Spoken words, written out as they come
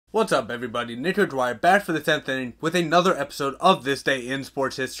What's up, everybody? Nico Dwyer back for the 10th inning with another episode of This Day in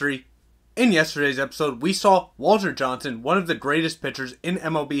Sports History. In yesterday's episode, we saw Walter Johnson, one of the greatest pitchers in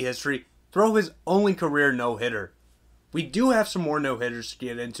MLB history, throw his only career no-hitter. We do have some more no-hitters to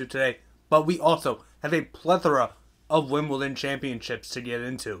get into today, but we also have a plethora of Wimbledon championships to get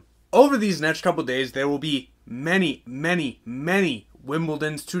into. Over these next couple days, there will be many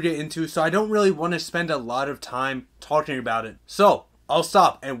Wimbledons to get into, so I don't really want to spend a lot of time talking about it. So, I'll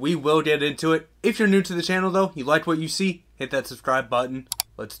stop and we will get into it. If you're new to the channel though, you like what you see, hit that subscribe button.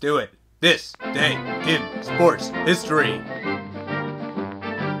 Let's do it. This Day in Sports History.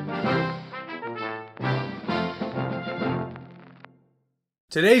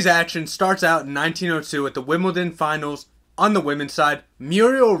 Today's action starts out in 1902 at the Wimbledon finals. On the women's side,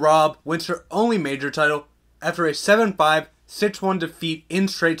 Muriel Robb wins her only major title after a 7-5, 6-1 defeat in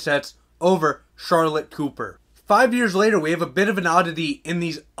straight sets over Charlotte Cooper. 5 years later, we have a bit of an oddity in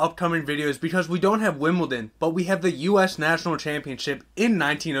these upcoming videos because we don't have Wimbledon, but we have the U.S. National Championship in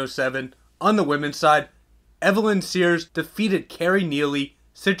 1907. On the women's side, Evelyn Sears defeated Carrie Neely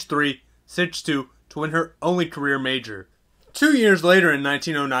 6-3, 6-2 to win her only career major. 2 years later in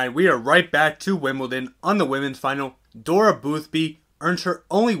 1909, we are right back to Wimbledon. On the women's final, Dora Boothby earns her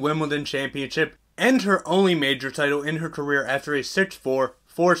only Wimbledon championship and her only major title in her career after a 6-4,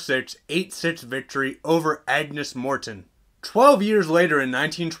 4-6, 8-6 victory over Agnes Morton. 12 years later in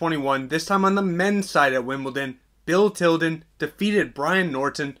 1921, this time on the men's side at Wimbledon, Bill Tilden defeated Brian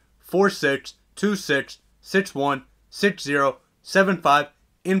Norton 4-6, 2-6, 6-1, 6-0, 7-5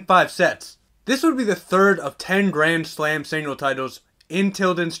 in 5 sets. This would be the third of 10 Grand Slam single titles in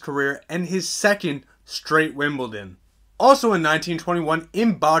Tilden's career and his second straight Wimbledon. Also in 1921,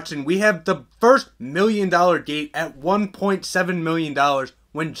 in boxing, we have the first $1 million gate at $1.7 million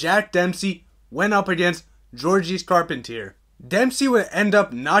when Jack Dempsey went up against Georges Carpentier. Dempsey would end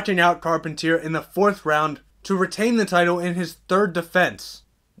up knocking out Carpentier in the 4th round to retain the title in his 3rd defense.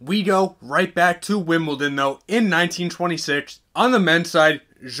 We go right back to Wimbledon though in 1926. On the men's side,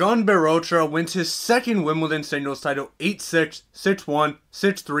 Jean Barotra wins his 2nd Wimbledon singles title 8-6, 6-1,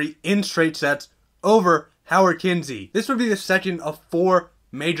 6-3 in straight sets over Howard Kinsey. This would be the second of 4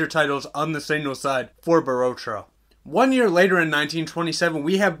 major titles on the singles side for Barotra. 1 year later in 1927,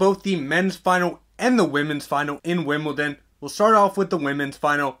 we have both the men's final and the women's final in Wimbledon. We'll start off with the women's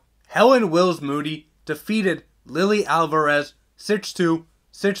final. Helen Wills Moody defeated Lily Alvarez 6-2,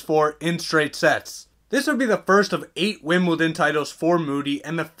 6-4 in straight sets. This would be the first of 8 Wimbledon titles for Moody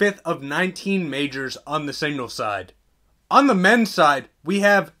and the 5th of 19 majors on the singles side. On the men's side, we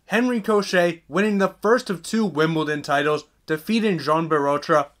have Henry Cochet winning the first of 2 Wimbledon titles, defeating Jean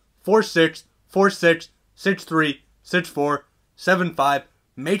Barotra 4-6, 4-6, 6-3, 6-4, 7-5,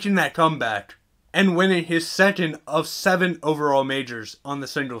 making that comeback, and winning his 2nd of 7 overall majors on the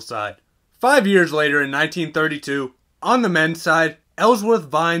singles side. 5 years later in 1932, on the men's side, Ellsworth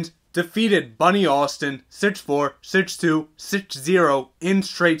Vines defeated Bunny Austin 6-4, 6-2, 6-0 in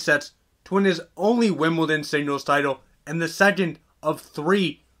straight sets to win his only Wimbledon singles title and the 2nd of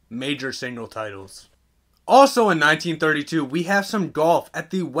 3 major single titles. Also in 1932, we have some golf at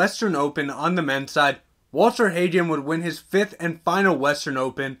the Western Open on the men's side. Walter Hagen would win his 5th and final Western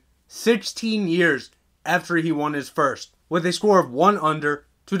Open 16 years after he won his first, with a score of 1 under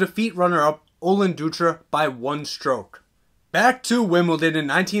to defeat runner-up Olin Dutra by 1 stroke. Back to Wimbledon in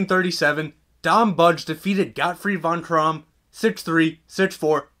 1937, Dom Budge defeated Gottfried von Crom 6-3,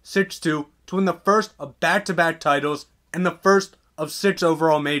 6-4, 6-2 to win the first of back-to-back titles and the first of 6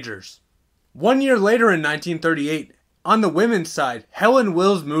 overall majors. 1 year later in 1938, on the women's side, Helen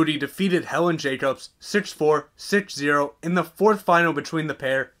Wills Moody defeated Helen Jacobs 6-4, 6-0 in the 4th final between the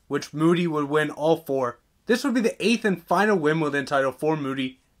pair, which Moody would win all 4. This would be the 8th and final Wimbledon title for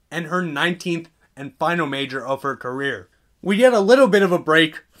Moody and her 19th and final major of her career. We get a little bit of a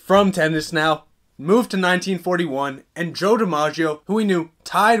break from tennis now, move to 1941, and Joe DiMaggio, who we knew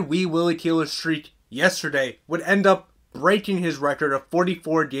tied Wee Willie Keeler's streak yesterday, would end up breaking his record of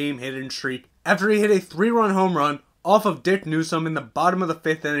 44-game hitting streak after he hit a 3-run home run off of Dick Newsom in the bottom of the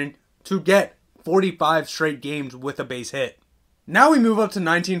 5th inning to get 45 straight games with a base hit. Now we move up to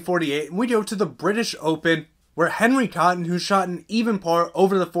 1948 and we go to the British Open, where Henry Cotton, who shot an even par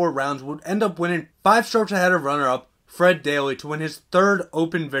over the 4 rounds, would end up winning 5 strokes ahead of runner-up Fred Daly to win his 3rd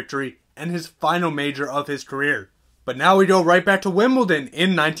Open victory and his final major of his career. But now we go right back to Wimbledon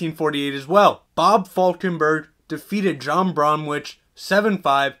in 1948 as well. Bob Falkenberg defeated John Bromwich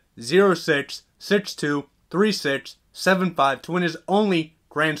 7-5, 0-6, 6-2, 3-6, 7-5 to win his only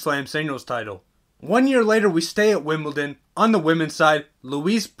Grand Slam singles title. 1 year later, we stay at Wimbledon. On the women's side,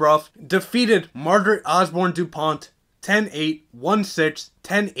 Louise Brough defeated Margaret Osborne DuPont 10-8, 1-6,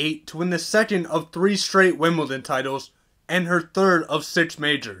 10-8 to win the second of 3 straight Wimbledon titles and her third of 6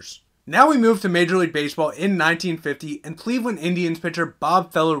 majors. Now we move to Major League Baseball in 1950, and Cleveland Indians pitcher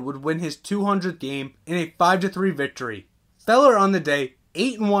Bob Feller would win his 200th game in a 5-3 victory. Feller on the day,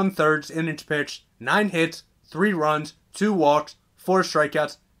 8 1/3 innings pitched, 9 hits, 3 runs, 2 walks, 4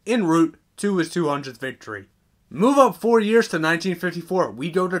 strikeouts, en route to his 200th victory. Move up 4 years to 1954, we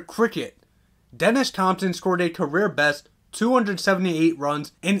go to cricket. Dennis Compton scored a career best 278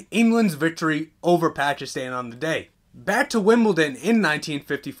 runs in England's victory over Pakistan on the day. Back to Wimbledon in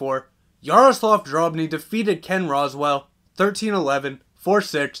 1954, Yaroslav Drobny defeated Ken Roswell 13-11,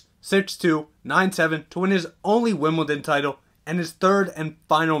 4-6, 6-2, 9-7 to win his only Wimbledon title and his third and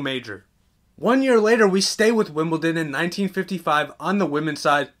final major. 1 year later, we stay with Wimbledon in 1955 on the women's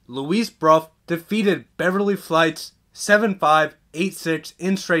side. Louise Brough defeated Beverly Fleitz 7-5, 8-6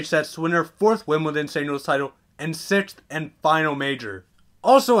 in straight sets to win her 4th Wimbledon singles title and 6th and final major.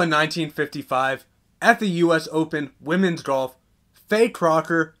 Also in 1955, at the US Open Women's Golf, Faye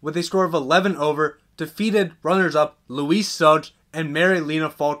Crocker, with a score of 11 over, defeated runners-up Louise Suggs and Mary Lena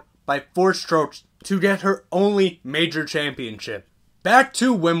Falk by 4 strokes to get her only major championship. Back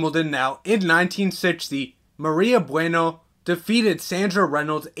to Wimbledon now. In 1960, Maria Bueno defeated Sandra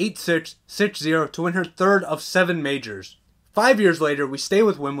Reynolds 8-6, 6-0 to win her third of 7 majors. 5 years later, we stay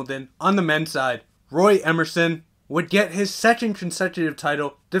with Wimbledon. On the men's side, Roy Emerson would get his second consecutive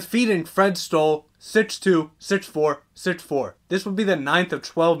title, defeating Fred Stoll 6-2, 6-4, 6-4. This would be the 9th of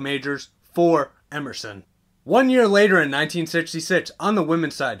 12 majors for Emerson. 1 year later in 1966, on the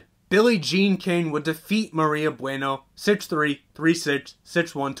women's side, Billie Jean King would defeat Maria Bueno 6-3, 3-6,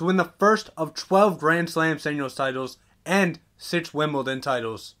 6-1 to win the first of 12 Grand Slam singles titles and 6 Wimbledon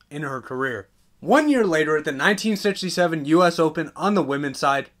titles in her career. 1 year later at the 1967 US Open on the women's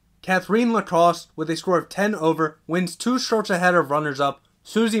side, Catherine Lacoste, with a score of 10 over, wins 2 strokes ahead of runners-up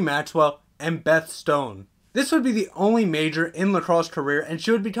Susie Maxwell and Beth Stone. This would be the only major in Lacoste's career, and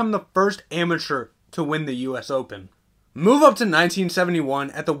she would become the first amateur to win the US Open. Move up to 1971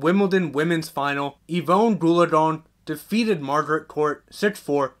 at the Wimbledon women's final, Yvonne Goulardon defeated Margaret Court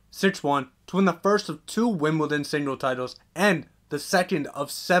 6-4, 6-1 to win the first of 2 Wimbledon single titles and the second of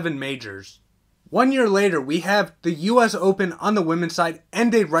 7 majors. 1 year later, we have the US Open on the women's side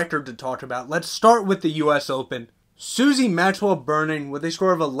and a record to talk about. Let's start with the US Open. Susie Maxwell Burning, with a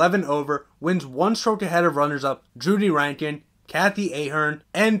score of 11 over, wins 1 stroke ahead of runners-up Judy Rankin, Kathy Ahern,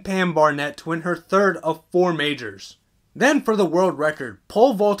 and Pam Barnett to win her third of 4 majors. Then for the world record,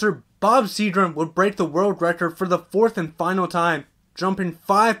 pole vaulter Bob Seedrum would break the world record for the 4th and final time, jumping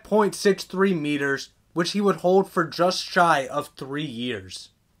 5.63 meters, which he would hold for just shy of 3 years.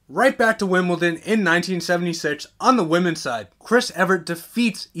 Right back to Wimbledon in 1976 on the women's side, Chris Evert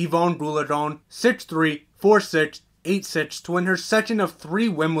defeats Yvonne Goulardon 6-3, 4-6, 8-6 to win her second of 3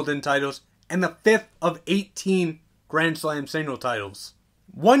 Wimbledon titles and the 5th of 18 Grand Slam single titles.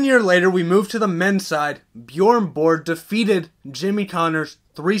 1 year later, we move to the men's side. Bjorn Borg defeated Jimmy Connors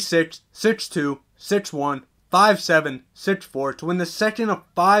 3-6, 6-2, 6-1, 5-7, 6-4 to win the second of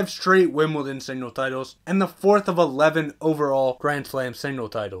 5 straight Wimbledon single titles and the 4th of 11 overall Grand Slam single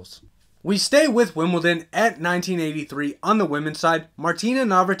titles. We stay with Wimbledon at 1983 on the women's side. Martina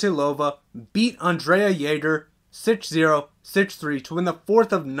Navratilova beat Andrea Jaeger 6-0, 6-3 to win the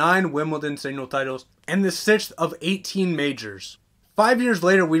 4th of 9 Wimbledon single titles and the 6th of 18 majors. 5 years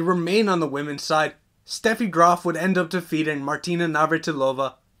later, we remain on the women's side. Steffi Graf would end up defeating Martina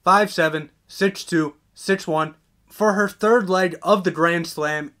Navratilova 5-7, 6-2, 6-1 for her 3rd leg of the Grand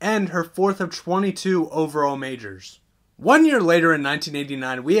Slam and her 4th of 22 overall majors. 1 year later in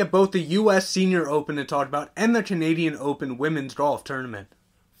 1989, we have both the US Senior Open to talk about and the Canadian Open Women's Golf Tournament.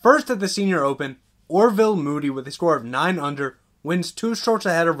 First at the Senior Open, Orville Moody, with a score of 9 under, wins 2 strokes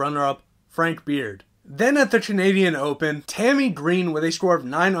ahead of runner-up Frank Beard. Then at the Canadian Open, Tammy Green, with a score of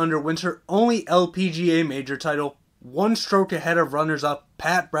 9 under, wins her only LPGA major title, 1 stroke ahead of runners-up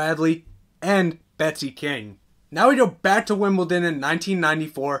Pat Bradley and Betsy King. Now we go back to Wimbledon in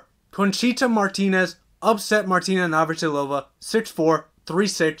 1994. Conchita Martinez upset Martina Navratilova 6-4,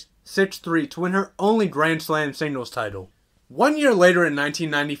 3-6, 6-3 to win her only Grand Slam singles title. 1 year later in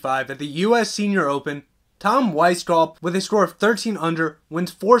 1995 at the US Senior Open, Tom Weiskopf, with a score of 13 under,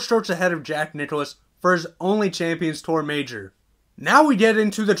 wins 4 strokes ahead of Jack Nicklaus for his only Champions Tour major. Now we get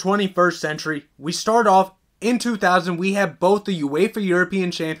into the 21st century. We start off in 2000. We have both the UEFA European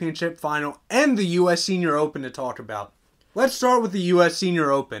Championship final and the US Senior Open to talk about. Let's start with the US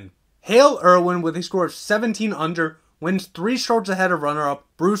Senior Open. Hale Irwin, with a score of 17 under, wins 3 strokes ahead of runner-up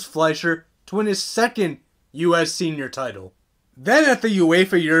Bruce Fleischer to win his 2nd US Senior title. Then at the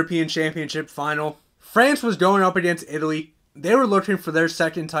UEFA European Championship final, France was going up against Italy. They were looking for their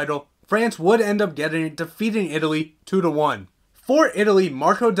second title. France would end up getting it, defeating Italy 2-1. For Italy,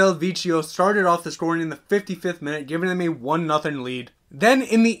 Marco Del Vecchio started off the scoring in the 55th minute, giving them a 1-0 lead. Then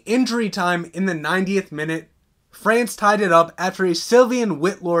in the injury time in the 90th minute, France tied it up after a Sylvain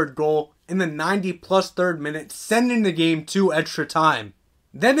Whittlord goal in the 90+ third minute, sending the game to extra time.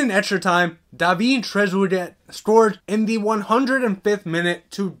 Then in extra time, David Trezeguet scored in the 105th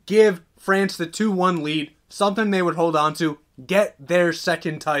minute to give France the 2-1 lead, something they would hold on to, get their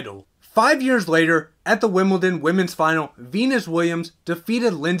second title. 5 years later, at the Wimbledon women's final, Venus Williams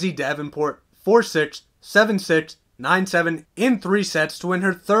defeated Lindsay Davenport 4-6, 7-6, 9-7 in 3 sets to win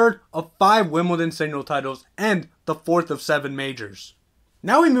her third of 5 Wimbledon single titles and the fourth of 7 majors.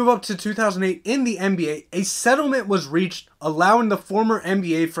 Now we move up to 2008 in the NBA. A settlement was reached allowing the former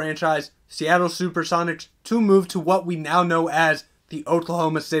NBA franchise Seattle Supersonics to move to what we now know as the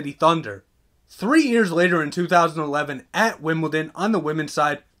Oklahoma City Thunder. 3 years later in 2011 at Wimbledon on the women's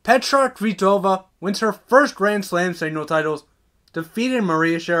side, Petra Kvitova wins her first Grand Slam single titles, defeating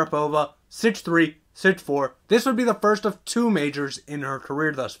Maria Sharapova 6-3, 6-4. This would be the first of 2 majors in her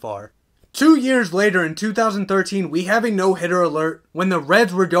career thus far. 2 years later in 2013, we have a no-hitter alert when the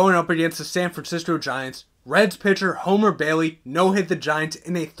Reds were going up against the San Francisco Giants. Reds pitcher Homer Bailey no-hit the Giants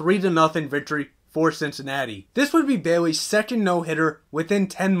in a 3-0 victory for Cincinnati. This would be Bailey's second no-hitter within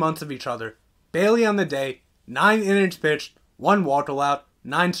 10 months of each other. Bailey on the day, 9 innings pitched, 1 walk allowed,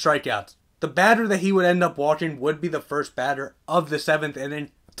 9 strikeouts. The batter that he would end up walking would be the first batter of the 7th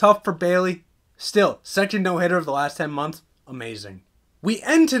inning. Tough for Bailey. Still, second no-hitter of the last 10 months. Amazing. We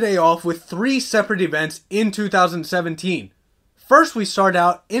end today off with 3 separate events in 2017. First, we start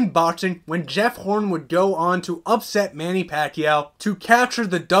out in boxing when Jeff Horn would go on to upset Manny Pacquiao to capture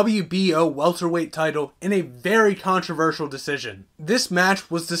the WBO welterweight title in a very controversial decision. This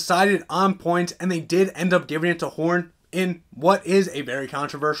match was decided on points and they did end up giving it to Horn in what is a very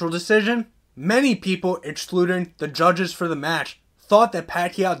controversial decision. Many people, excluding the judges for the match, thought that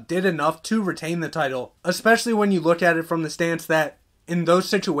Pacquiao did enough to retain the title, especially when you look at it from the stance that in those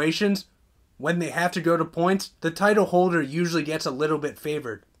situations, when they have to go to points, the title holder usually gets a little bit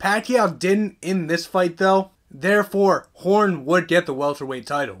favored. Pacquiao didn't in this fight though, therefore Horn would get the welterweight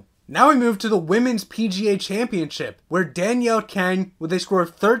title. Now we move to the Women's PGA Championship, where Danielle Kang, with a score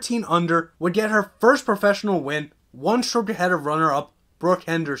of 13 under, would get her first professional win, 1 stroke ahead of runner-up Brooke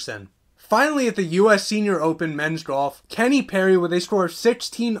Henderson. Finally, at the US Senior Open Men's Golf, Kenny Perry, with a score of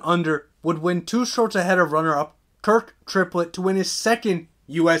 16 under, would win 2 strokes ahead of runner-up Kirk Triplett to win his second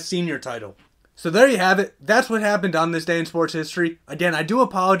US Senior title. So there you have it. That's what happened on this day in sports history. Again, I do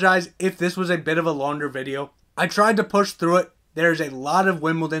apologize if this was a bit of a longer video. I tried to push through it. There's a lot of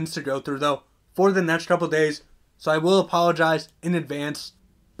Wimbledons to go through though for the next couple days, so I will apologize in advance.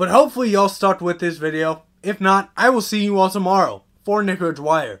 But hopefully y'all stuck with this video. If not, I will see you all tomorrow for Nico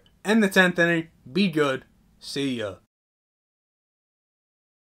Dwyer and the 10th inning. Be good. See ya.